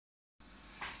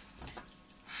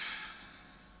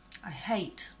I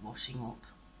hate washing up.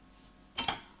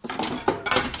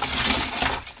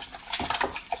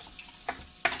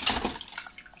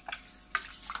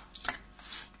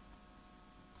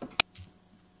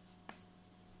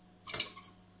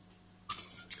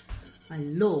 I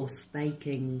love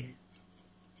baking.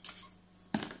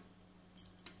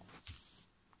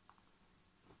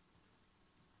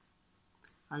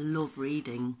 I love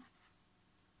reading.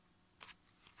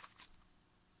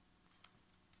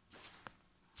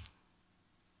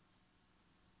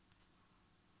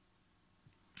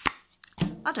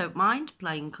 I don't mind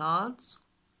playing cards.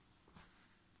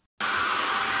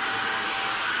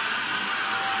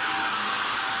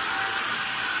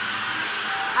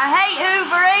 I hate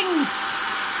hoovering.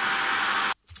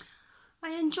 I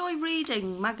enjoy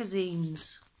reading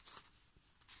magazines.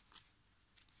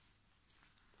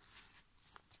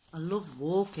 I love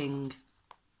walking.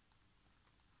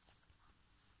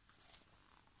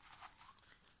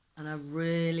 And I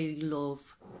really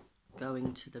love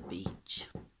going to the beach.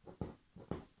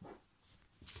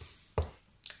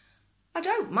 I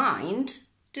don't mind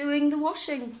doing the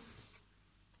washing.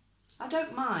 I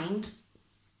don't mind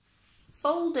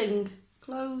folding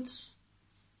clothes.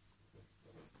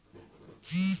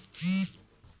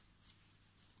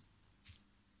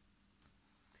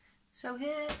 So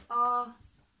here are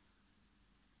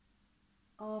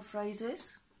our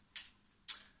phrases.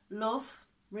 Love,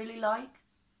 really like,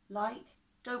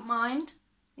 don't mind,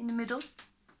 in the middle,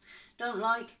 don't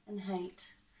like and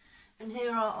hate. And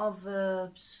here are our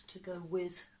verbs to go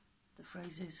with the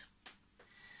phrases.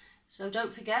 So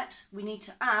don't forget, we need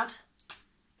to add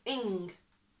ing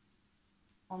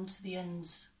onto the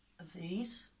ends of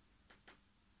these.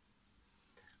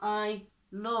 I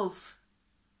love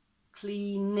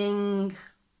cleaning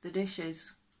the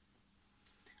dishes.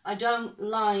 I don't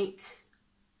like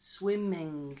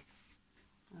swimming.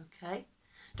 Okay.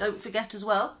 Don't forget as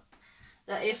well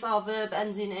that if our verb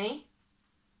ends in E,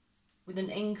 with an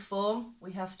ing form,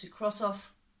 we have to cross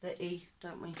off the E,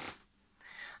 don't we?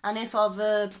 And if our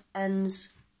verb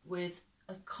ends with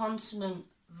a consonant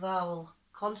vowel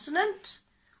consonant,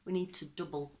 we need to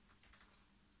double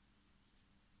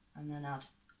and then add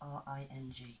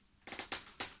R-I-N-G.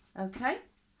 Okay?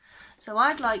 So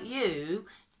I'd like you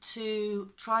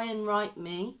to try and write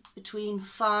me between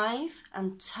 5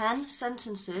 and 10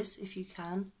 sentences, if you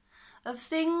can, of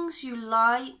things you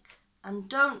like and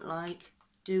don't like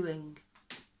doing.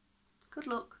 Good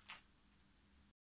luck.